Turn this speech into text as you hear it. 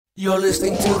You're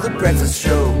listening to The Breakfast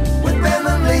Show with Ben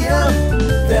and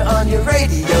Liam. They're on your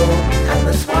radio, and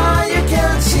that's why you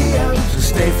can't see them. So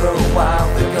stay for a while,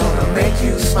 they're gonna make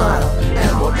you smile.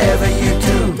 And whatever you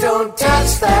do, don't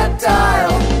touch that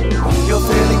dial. You're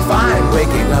feeling fine,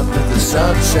 waking up to the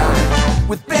sunshine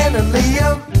with Ben and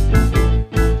Liam.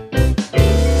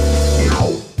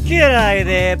 G'day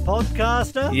there,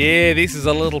 podcaster. Yeah, this is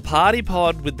a little party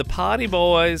pod with the party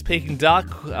boys, Peking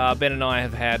Duck. Ben and I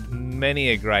have had many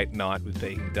a great night with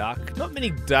Peking Duck. Not many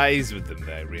days with them,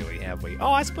 though, really, have we?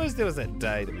 Oh, I suppose there was that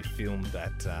day that we filmed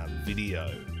that video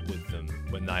with them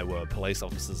when they were police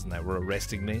officers and they were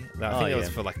arresting me. I think it was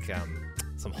for like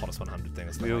some Hottest 100 thing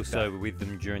or something. We also were with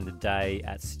them during the day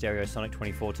at Stereosonic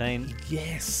 2014.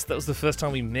 Yes, that was the first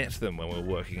time we met them when we were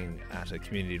working at a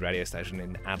community radio station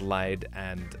in Adelaide.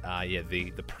 And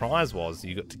the prize was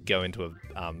you got to go into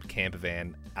a camper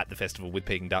van at the festival with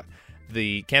Peking Duck.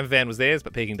 The camper van was theirs,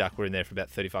 but Peking Duck were in there for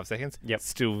about 35 seconds. Yep.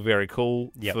 Still very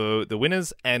cool for the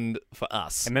winners and for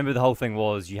us. And remember, the whole thing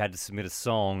was you had to submit a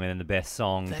song, and then the best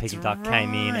song, Peking Duck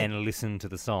came in and listened to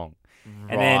the song.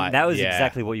 And then that was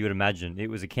exactly what you would imagine. It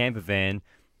was a camper van.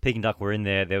 Peking Duck were in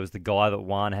there. There was the guy that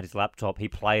won, had his laptop. He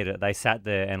played it. They sat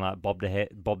there and like bobbed their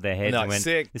heads and went,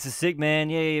 sick. "This is sick,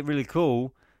 man. Yeah, really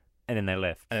cool." And then they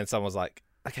left. And then someone was like,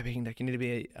 "Okay, Peking Duck, you need to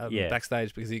be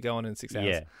backstage because you go on in 6 hours."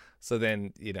 Yeah. So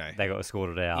then, they got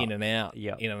escorted out. In and out,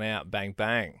 bang,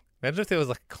 bang. Imagine if there was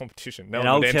like a competition. No and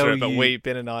one would enter it, but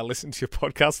Ben and I listened to your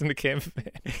podcast in the camper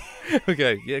van. We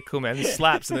go, yeah, cool, man. This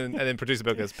slaps. And then producer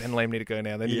Bill goes, Ben and Liam need to go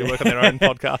now. They need to work on their own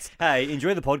podcast. Hey,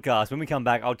 enjoy the podcast. When we come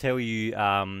back, I'll tell you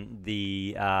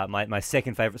my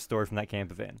second favourite story from that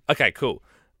camper van. Okay, cool.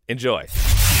 Enjoy.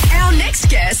 Our next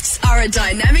guests are a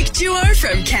dynamic duo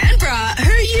from Canberra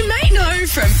who you may know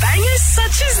from bangers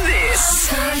such as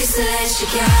this.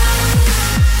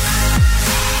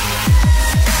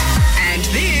 And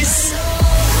this.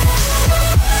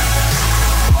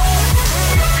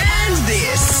 And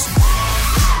this.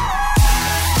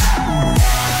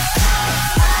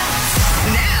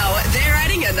 Now they're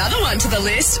adding another one to the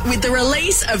list with the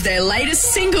release of their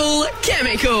latest single,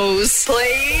 Chemicals.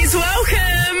 Please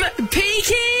welcome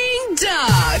Peking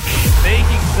Duck.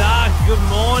 Peking Duck, good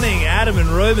morning. Adam and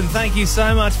Ruben, thank you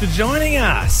so much for joining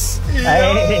us.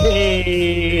 Hey!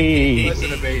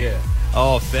 Pleasure to be here.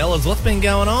 Oh, fellas, what's been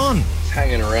going on?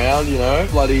 Hanging around,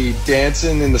 bloody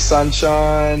dancing in the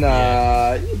sunshine,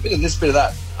 a bit of this, bit of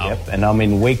that. Yep, and I'm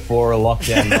in week 4 of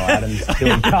lockdown now. Adam's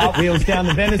doing cartwheels down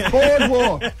the Venice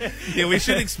Boardwalk. Yeah, we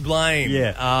should explain.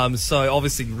 So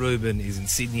obviously Ruben is in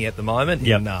Sydney at the moment,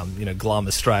 in glum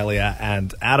Australia,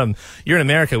 and Adam, you're in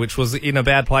America, which was in a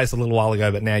bad place a little while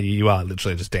ago, but now you are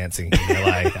literally just dancing in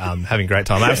LA, having a great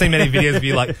time. I've seen many videos of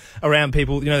you like around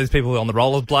people, these people on the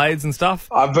rollerblades and stuff.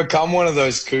 I've become one of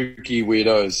those kooky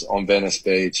weirdos on Venice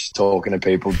Beach, talking to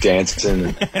people,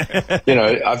 dancing. And,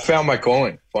 I found my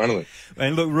calling, finally.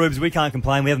 And look, Rubes, we can't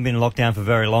complain. We haven't been in lockdown for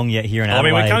very long yet here in Adelaide.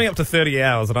 I mean, we're coming up to 30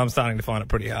 hours and I'm starting to find it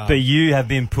pretty hard. But you have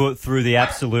been put through the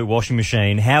absolute washing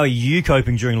machine. How are you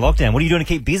coping during lockdown? What are you doing to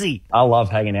keep busy? I love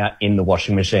hanging out in the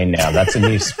washing machine now. That's a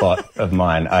new spot of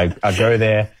mine. I go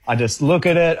there, I just look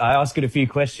at it, I ask it a few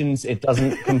questions, it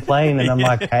doesn't complain, and I'm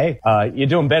like, hey, you're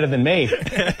doing better than me.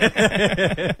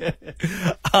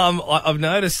 I've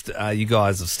noticed you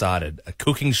guys have started a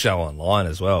cooking show online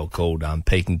as well called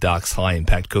Peking Duck's High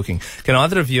Impact Cooking. Can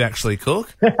either of you actually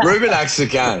cook? Ruben actually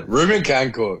can. Ruben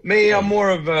can cook. Me, I'm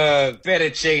more of a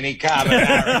fettuccine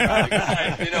carbonara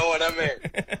guy, if you know what I mean.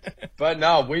 But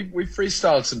no, we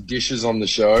freestyled some dishes on the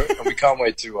show, and we can't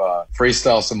wait to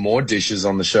freestyle some more dishes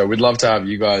on the show. We'd love to have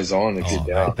you guys on if you're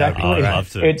down. Exactly. I'd love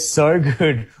to. It's so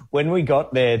good. When we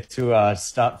got there to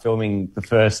start filming the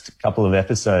first couple of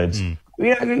episodes,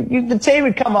 the team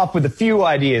had come up with a few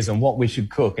ideas on what we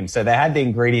should cook, and so they had the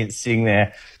ingredients sitting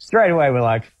there. Straight away, we're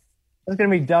like, it's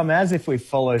going to be dumb as if we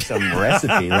follow some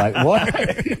recipe. Like, what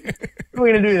are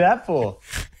we going to do that for?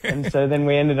 And so then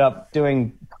we ended up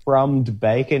doing crumbed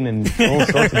bacon and all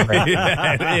sorts of things.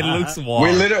 It looks wild.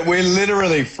 We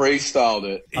literally freestyled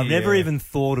it. I've never even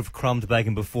thought of crumbed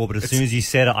bacon before, but as soon as you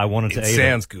said it, I wanted to eat it. It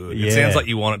sounds good. Yeah. It sounds like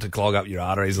you want it to clog up your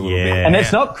arteries a little bit. And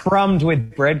it's not crumbed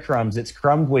with breadcrumbs, it's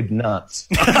crumbed with nuts.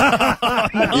 We crumbed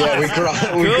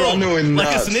it with nuts.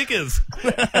 Like a Snickers.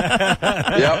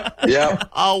 Yep.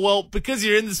 Oh, well, because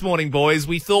you're in this morning, boys,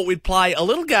 we thought we'd play a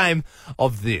little game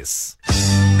of this.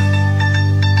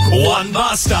 One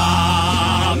bar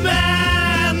star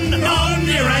man on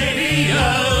your radio.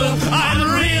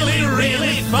 I'm really,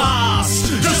 really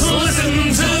fast. Just listen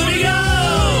to me go.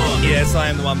 Yes, I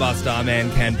am the One Bar Star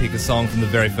Man, can pick a song from the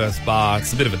very first bar.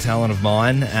 It's a bit of a talent of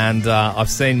mine, and I've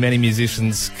seen many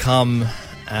musicians come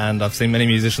and I've seen many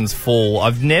musicians fall.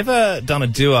 I've never done a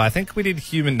duo. I think we did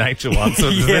Human Nature once,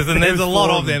 and there's a lot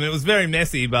of them. It was very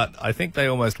messy, but I think they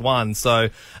almost won. So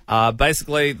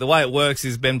basically, the way it works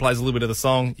is Ben plays a little bit of the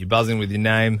song, you buzz in with your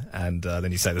name, and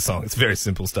then you say the song. It's very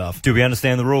simple stuff. Do we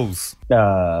understand the rules?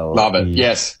 Love it.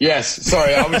 Yes.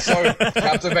 Sorry, I was so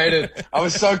captivated. I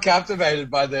was so captivated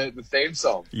by the theme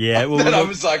song. Yeah, well, I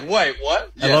was like, wait,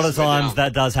 what? A lot of times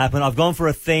that does happen. I've gone for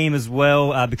a theme as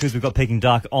well because we've got Peking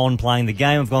Duck on playing the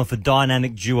game. I've gone for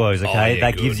dynamic duos, okay?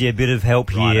 That gives you a bit of help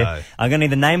here. Righto. I'm going to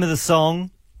need the name of the song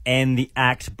and the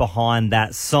act behind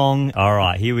that song. All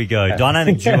right, here we go.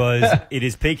 Dynamic duos. It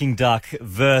is Peking Duck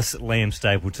versus Liam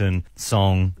Stapleton,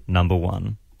 song number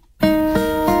 1.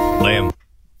 Liam,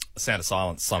 Sound of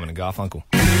Silence, Simon and Garfunkel.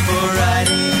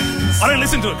 I don't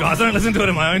listen to it, guys. I don't listen to it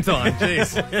in my own time.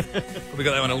 Jeez. Probably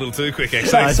got that one a little too quick, actually.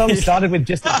 So the song started with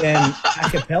just a band a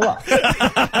cappella.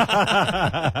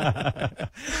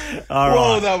 All right.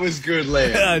 Whoa, that was good,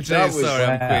 Liam. Oh, geez, That was sorry,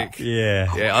 I'm quick.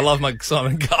 Yeah. Yeah, I love my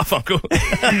Simon and Garfunkel.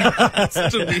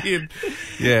 Such a weird...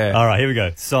 Yeah. All right, here we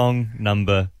go. Song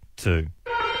number 2.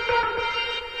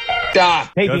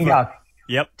 Peking Duck.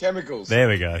 Yep. Chemicals. There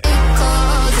we go.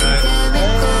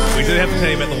 We do have to tell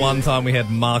you about the one time we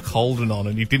had Mark Holden on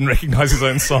and he didn't recognise his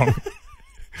own song.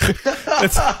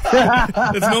 That's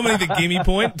normally the gimme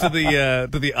point to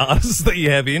the artists that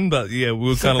you have in, but yeah, we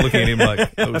were kind of looking at him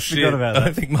like, oh shit, I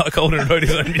don't think Mark Holden wrote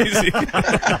his own music.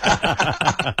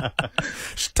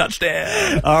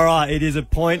 Touchdown. All right, it is a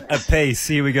point apiece.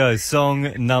 Here we go.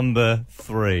 Song number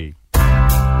 3.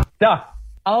 Duck.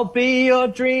 I'll be your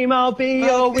dream, I'll be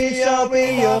your wish, I'll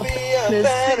be your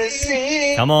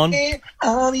fantasy. Come on.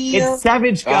 It's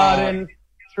Savage Garden,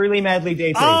 Truly Madly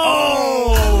Deeply.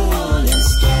 Oh!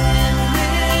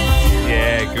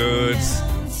 Yeah, good.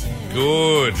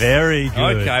 Good. Very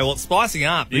good. Okay, well, it's spicing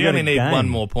up. We You got only a need game one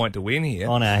more point to win here.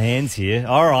 on our hands here.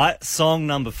 All right, song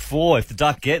number 4. If the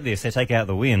Duck get this, they take out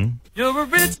the win. You're a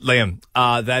rich... Liam,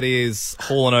 that is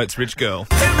Hall & Oates' Rich Girl.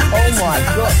 Oh my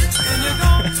God.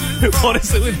 What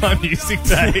is it with my music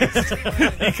taste?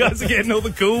 You guys are getting all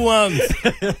the cool ones.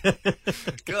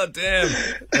 God damn.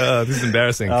 This is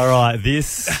embarrassing. All right,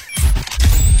 this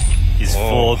is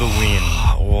for the win.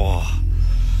 Oh.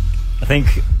 I think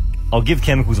I'll give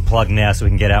Chemicals a plug now so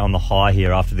we can get out on the high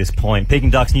here after this point.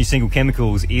 Peking Duck's new single,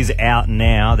 Chemicals, is out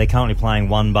now. They're currently playing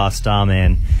One Bar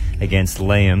Starman against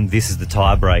Liam. This is the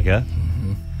tiebreaker.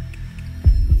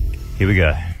 Here we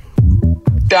go.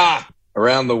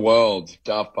 Around the World,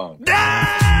 Daft Punk.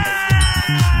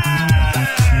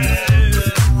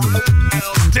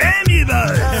 Damn you,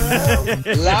 though.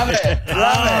 Love it.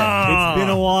 It's been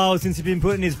a while since you've been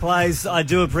put in his place. I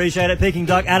do appreciate it. Peking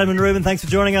Duck, Adam and Ruben, thanks for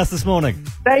joining us this morning.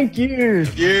 Thank you.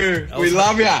 We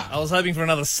love ya. I was hoping for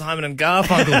another Simon and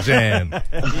Garfunkel jam. What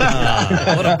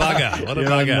a bugger. What a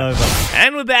You're on bugger. Nova.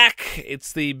 And we're back.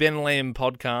 It's the Ben and Liam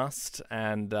podcast,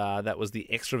 and that was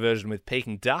the extra version with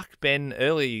Peking Duck. Ben,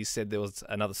 earlier you said there was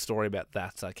another story about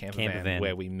that camper van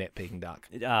where we met Peking Duck.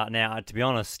 Now, to be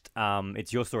honest,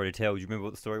 it's your story to tell. Do you remember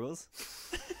what the story was?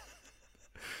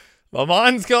 My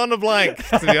mind's gone a blank,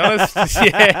 to be honest.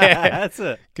 Yeah. That's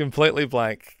it. Completely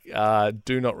blank.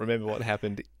 Do not remember what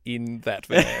happened in that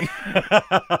van.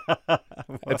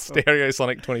 At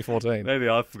Stereosonic 2014. Maybe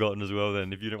I've forgotten as well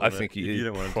then. If you don't want I think you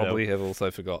don't want to probably tell. have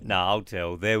also forgotten. No, I'll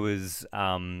tell. There was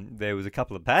a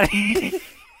couple of patties.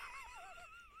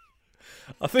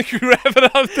 I think we wrap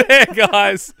it up there,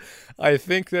 guys. I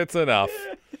think that's enough.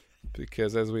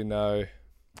 Because as we know,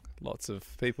 lots of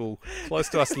people close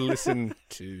to us listen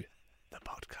to the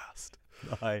podcast.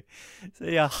 Bye.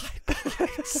 See ya.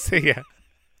 See ya.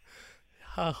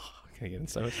 Oh, I'm going to get in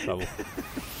so much trouble.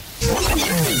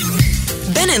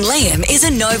 Ben and Liam is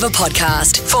a Nova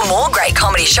podcast. For more great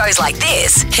comedy shows like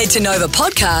this, head to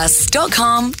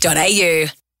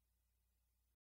novapodcasts.com.au.